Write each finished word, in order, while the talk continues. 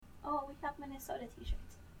Minnesota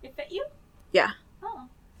t-shirts. It fit you? Yeah. Oh,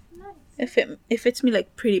 nice. It fits me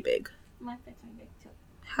like pretty big. Mine fits me big too.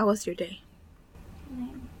 How was your day?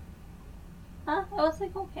 Huh? I was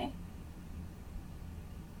like, okay.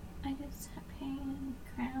 I just had pain and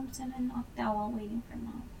cramps and I knocked out while waiting for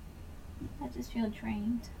Mom. I just feel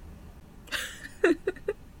drained.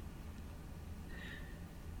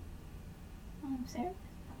 I'm serious.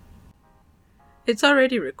 It's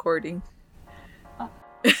already recording. Oh.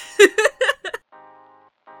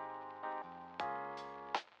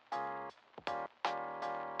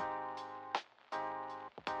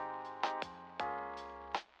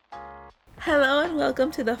 Hello and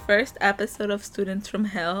welcome to the first episode of Students from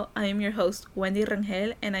Hell. I am your host, Wendy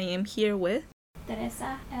Rangel, and I am here with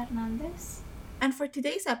Teresa Hernandez. And for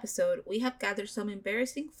today's episode, we have gathered some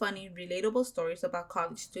embarrassing, funny, relatable stories about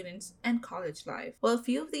college students and college life. While a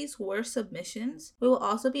few of these were submissions, we will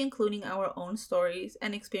also be including our own stories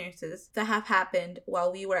and experiences that have happened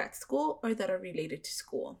while we were at school or that are related to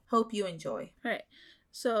school. Hope you enjoy. All right.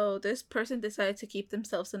 So this person decided to keep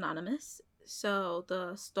themselves anonymous. So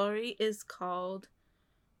the story is called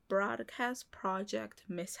Broadcast Project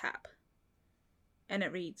Mishap. And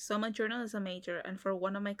it reads, so I'm a journalism major, and for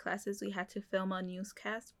one of my classes we had to film a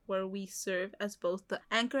newscast where we serve as both the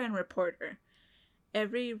anchor and reporter.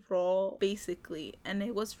 Every role, basically, and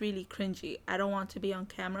it was really cringy. I don't want to be on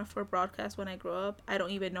camera for broadcast when I grow up. I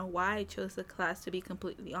don't even know why I chose the class, to be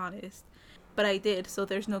completely honest. But I did, so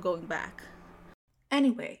there's no going back.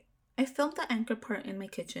 Anyway, I filmed the anchor part in my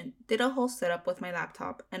kitchen, did a whole setup with my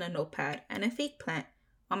laptop and a notepad and a fake plant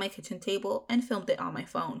on my kitchen table, and filmed it on my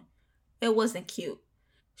phone. It wasn't cute.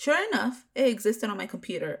 Sure enough, it existed on my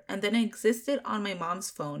computer, and then it existed on my mom's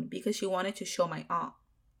phone because she wanted to show my aunt.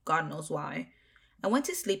 God knows why. I went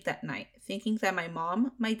to sleep that night, thinking that my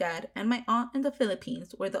mom, my dad, and my aunt in the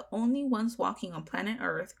Philippines were the only ones walking on planet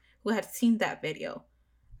Earth who had seen that video.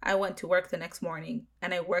 I went to work the next morning,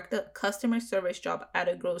 and I worked a customer service job at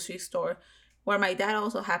a grocery store where my dad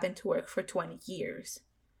also happened to work for 20 years.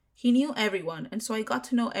 He knew everyone, and so I got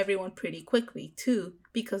to know everyone pretty quickly, too,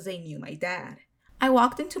 because they knew my dad. I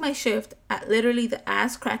walked into my shift at literally the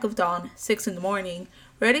ass crack of dawn, 6 in the morning,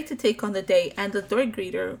 ready to take on the day, and the door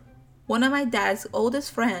greeter, one of my dad's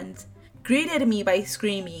oldest friends, greeted me by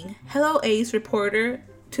screaming, "Hello, Ace reporter,"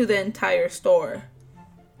 to the entire store.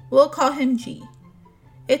 We'll call him G.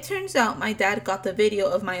 It turns out my dad got the video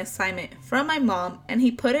of my assignment from my mom, and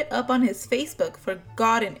he put it up on his Facebook for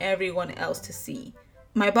God and everyone else to see.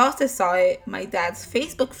 My bosses saw it, my dad's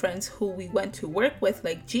Facebook friends who we went to work with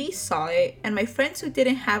like G saw it, and my friends who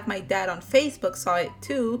didn't have my dad on Facebook saw it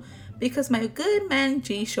too, because my good man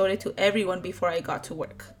G showed it to everyone before I got to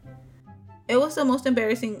work. It was the most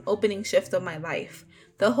embarrassing opening shift of my life.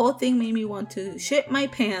 The whole thing made me want to shit my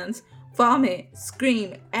pants, vomit,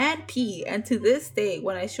 scream, and pee, and to this day,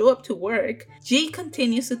 when I show up to work, G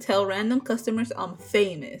continues to tell random customers I'm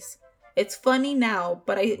famous. It's funny now,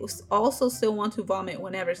 but I also still want to vomit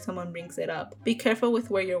whenever someone brings it up. Be careful with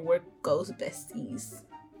where your work goes, besties.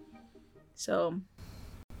 So,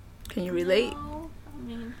 can you relate? No,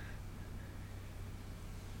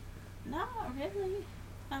 not really.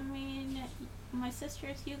 My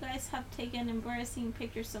sisters, you guys have taken embarrassing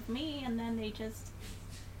pictures of me, and then they just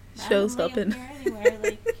shows up in anywhere,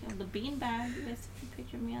 like the beanbag. You guys took a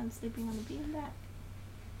picture of me on sleeping on the beanbag.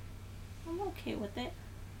 I'm okay with it.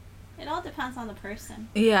 It all depends on the person.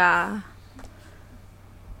 Yeah.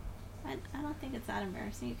 I don't think it's that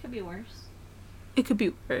embarrassing. It could be worse. It could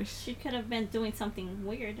be worse. She could have been doing something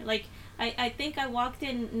weird. Like, I think I walked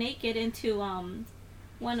in naked into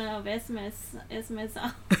one of Isma's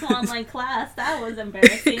online class. That was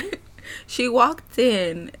embarrassing. She walked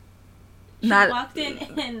in walked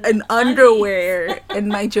in underwear in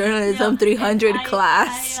my journalism 300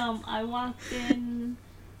 class. I walked in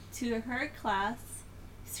to her class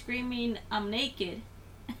screaming, "I'm naked."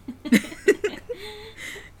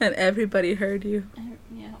 And everybody heard you.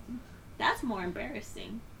 Yeah. That's more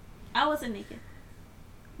embarrassing. I wasn't naked.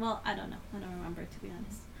 Well, I don't know. I don't remember, to be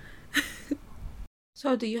honest.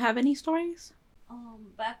 So, do you have any stories?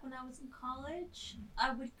 Back when I was in college,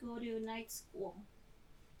 I would go to night school.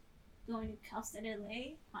 Going to Cal State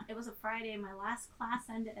LA. It was a Friday. My last class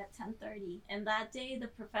ended at 10:30, and that day the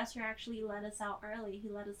professor actually let us out early. He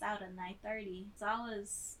let us out at 9:30. So I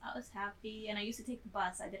was happy, and I used to take the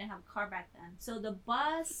bus. I didn't have a car back then. So the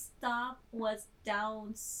bus stop was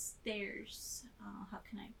downstairs. How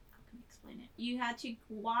can I explain it? You had to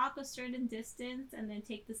walk a certain distance and then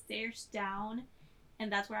take the stairs down.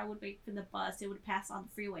 And that's where I would wait for the bus. It would pass on the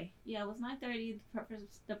freeway. Yeah, it was 9:30.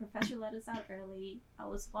 The professor let us out early. I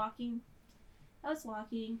was walking I was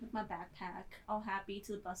walking with my backpack, all happy,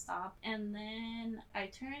 to the bus stop, and then I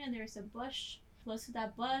turned and there's a bush. Close to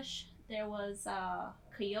that bush, there was a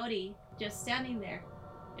coyote just standing there.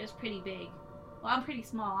 It was pretty big. Well, I'm pretty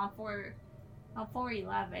small. I'm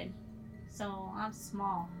 4'11", so I'm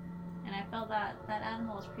small, and I felt that that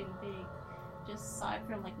animal was pretty big. Just saw it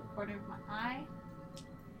from like the corner of my eye.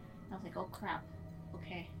 I was like, oh crap,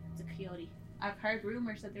 okay, it's a coyote. I've heard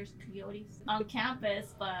rumors that there's coyotes on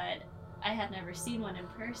campus, but I had never seen one in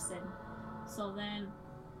person. So then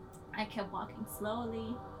I kept walking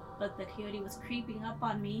slowly, but the coyote was creeping up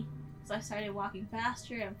on me. So I started walking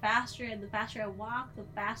faster and faster, and the faster I walked, the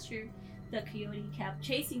faster the coyote kept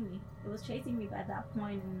chasing me. It was chasing me by that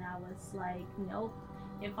point, and I was like, nope.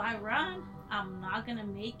 If I run, I'm not gonna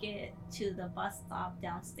make it to the bus stop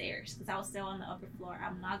downstairs because I was still on the upper floor.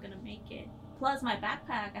 I'm not gonna make it. Plus my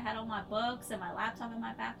backpack, I had all my books and my laptop in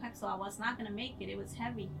my backpack, so I was not gonna make it. It was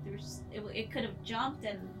heavy. It could have jumped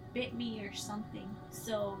and bit me or something.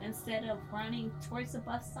 So instead of running towards the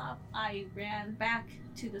bus stop, I ran back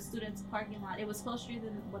to the students' parking lot. It was closer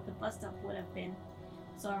than what the bus stop would have been.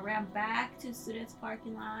 So I ran back to the students'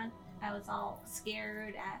 parking lot. I was all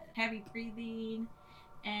scared, at heavy breathing,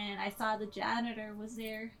 and I saw the janitor was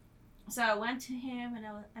there. So I went to him and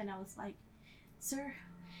I was like, "Sir,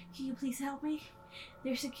 can you please help me?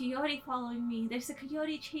 There's a coyote following me. There's a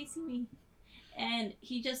coyote chasing me." And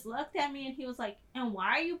he just looked at me and he was like, "And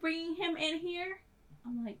why are you bringing him in here?"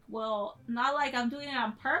 I'm like, "Well, not like I'm doing it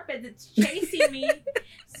on purpose. It's chasing me."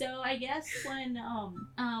 So I guess when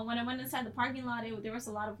I went inside the parking lot, there was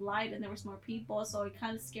a lot of light and there was more people, so it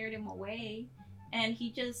kind of scared him away. And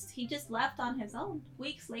he just left on his own.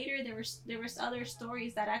 Weeks later, there was other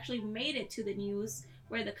stories that actually made it to the news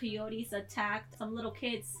where the coyotes attacked some little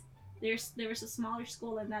kids. There was a smaller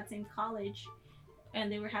school in that same college,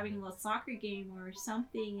 and they were having a soccer game or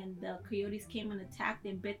something, and the coyotes came and attacked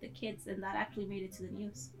and bit the kids, and that actually made it to the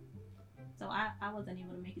news. So I wasn't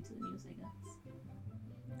able to make it to the news, I guess.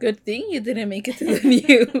 Good thing you didn't make it to the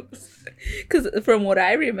news. Because from what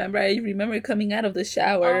I remember coming out of the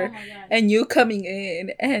shower and you coming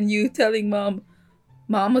in and you telling Mom,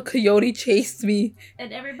 a coyote chased me.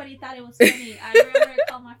 And everybody thought it was funny. I remember I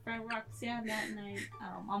called my friend Roxanne that night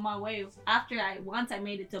on my way. Once I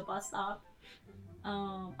made it to a bus stop,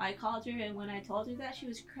 I called her, and when I told her that, she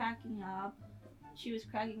was cracking up. She was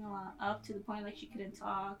cracking a lot up to the point like she couldn't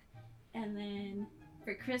talk. And then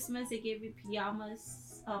for Christmas, they gave me pajamas.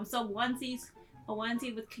 So onesies, a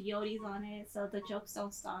onesie with coyotes on it, so the jokes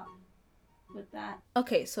don't stop with that.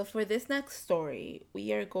 Okay, so for this next story,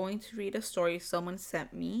 we are going to read a story someone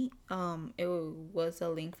sent me. It was a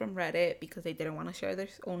link from Reddit because they didn't want to share their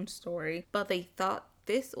own story, but they thought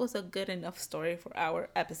this was a good enough story for our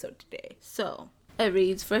episode today. So it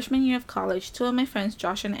reads, freshman year of college, two of my friends,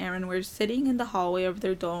 Josh and Aaron, were sitting in the hallway of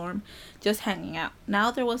their dorm, just hanging out.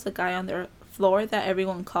 Now there was a guy on their floor that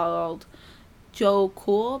everyone called Joe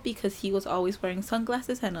Cool because he was always wearing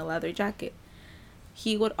sunglasses and a leather jacket.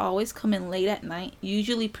 He would always come in late at night,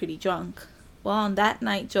 usually pretty drunk. Well, on that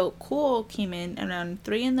night, Joe Cool came in around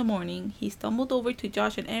 3 a.m. He stumbled over to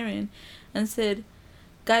Josh and Aaron and said,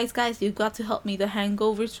 Guys, you've got to help me. The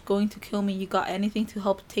hangover's going to kill me. You got anything to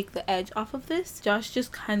help take the edge off of this? Josh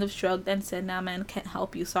just kind of shrugged and said, Nah, man, can't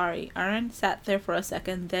help you, sorry. Aaron sat there for a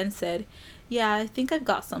second, then said, Yeah, I think I've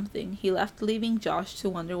got something. He left, leaving Josh to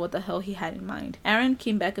wonder what the hell he had in mind. Aaron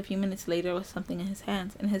came back a few minutes later with something in his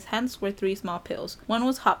hands. In his hands were 3 small pills. One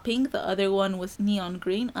was hot pink, the other one was neon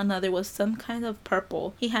green, another was some kind of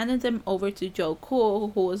purple. He handed them over to Joe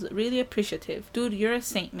Cool, who was really appreciative. Dude, you're a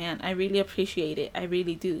saint, man. I really appreciate it. I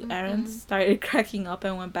really do. Mm-hmm. Aaron started cracking up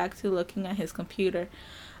and went back to looking at his computer.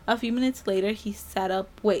 A few minutes later, he sat up.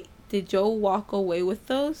 Wait, did Joe walk away with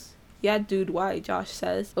those? Yeah, dude, why? Josh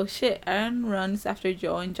says. Oh shit, Aaron runs after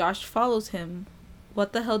Joe and Josh follows him.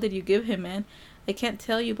 What the hell did you give him, man? I can't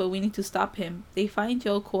tell you, but we need to stop him. They find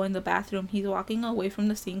Joe Cool in the bathroom. He's walking away from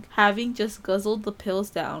the sink, having just guzzled the pills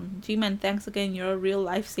down. G-Man, thanks again. You're a real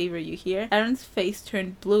lifesaver, you hear? Aaron's face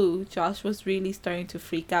turned blue. Josh was really starting to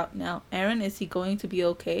freak out now. Aaron, is he going to be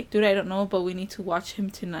okay? Dude, I don't know, but we need to watch him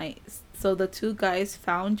tonight. So the two guys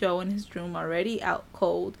found Joe in his room already out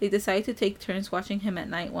cold. They decided to take turns watching him at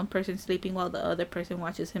night, one person sleeping while the other person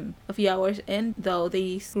watches him. A few hours in, though,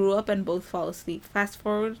 they screw up and both fall asleep. Fast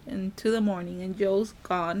forward into the morning and Joe's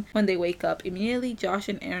gone. When they wake up, immediately Josh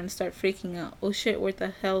and Aaron start freaking out. Oh shit, where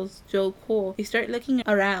the hell's Joe Cool? They start looking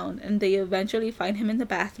around and they eventually find him in the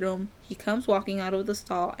bathroom. He comes walking out of the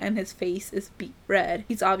stall and his face is beet red.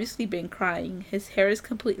 He's obviously been crying. His hair is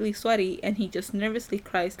completely sweaty and he just nervously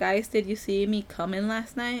cries, Guys, did you see me come in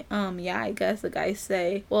last night? Yeah, I guess, the guy said.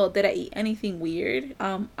 say, well, did I eat anything weird?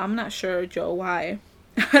 I'm not sure, Joe, why.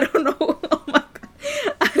 I don't know. Oh my God.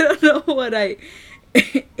 I don't know what I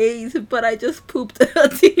ate, but I just pooped a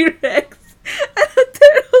T-Rex and a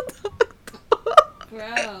pterodactyl.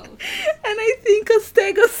 Gross. And I think a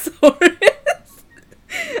stegosaurus.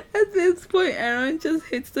 At this point, Aaron just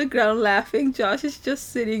hits the ground laughing. Josh is just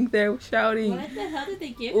sitting there shouting. What the hell did they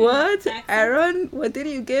give him? What? Jackson? Aaron? What did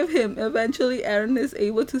you give him? Eventually, Aaron is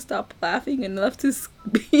able to stop laughing enough to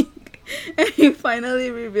speak. And he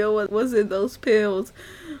finally revealed what was in those pills.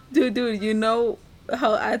 Dude, you know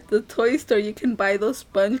how at the toy store you can buy those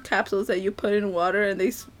sponge capsules that you put in water and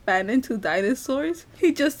they span into dinosaurs?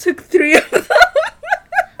 He just took 3 of them.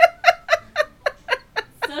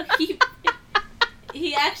 So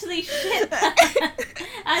he actually shit.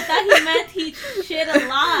 I thought he meant he shit a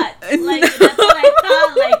lot. Like, No. that's what I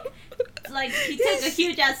thought. Like he took a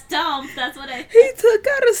huge ass dump. That's what I. He took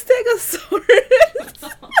out a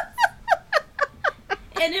stegosaurus.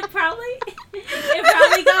 And it probably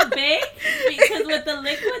got big because with the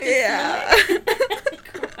liquid. Yeah.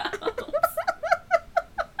 Gross.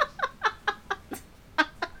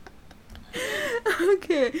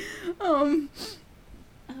 Okay. Oh,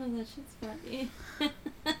 that shit's funny.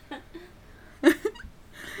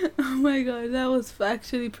 Oh my god, that was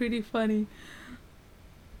actually pretty funny.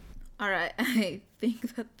 Alright, I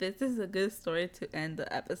think that this is a good story to end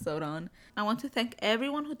the episode on. I want to thank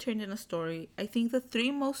everyone who turned in a story. I think the 3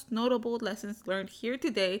 most notable lessons learned here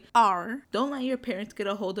today are: don't let your parents get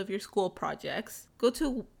a hold of your school projects, go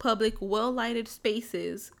to public well-lighted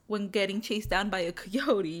spaces when getting chased down by a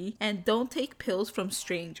coyote, and don't take pills from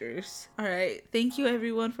strangers. Alright, thank you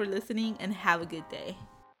everyone for listening and have a good day.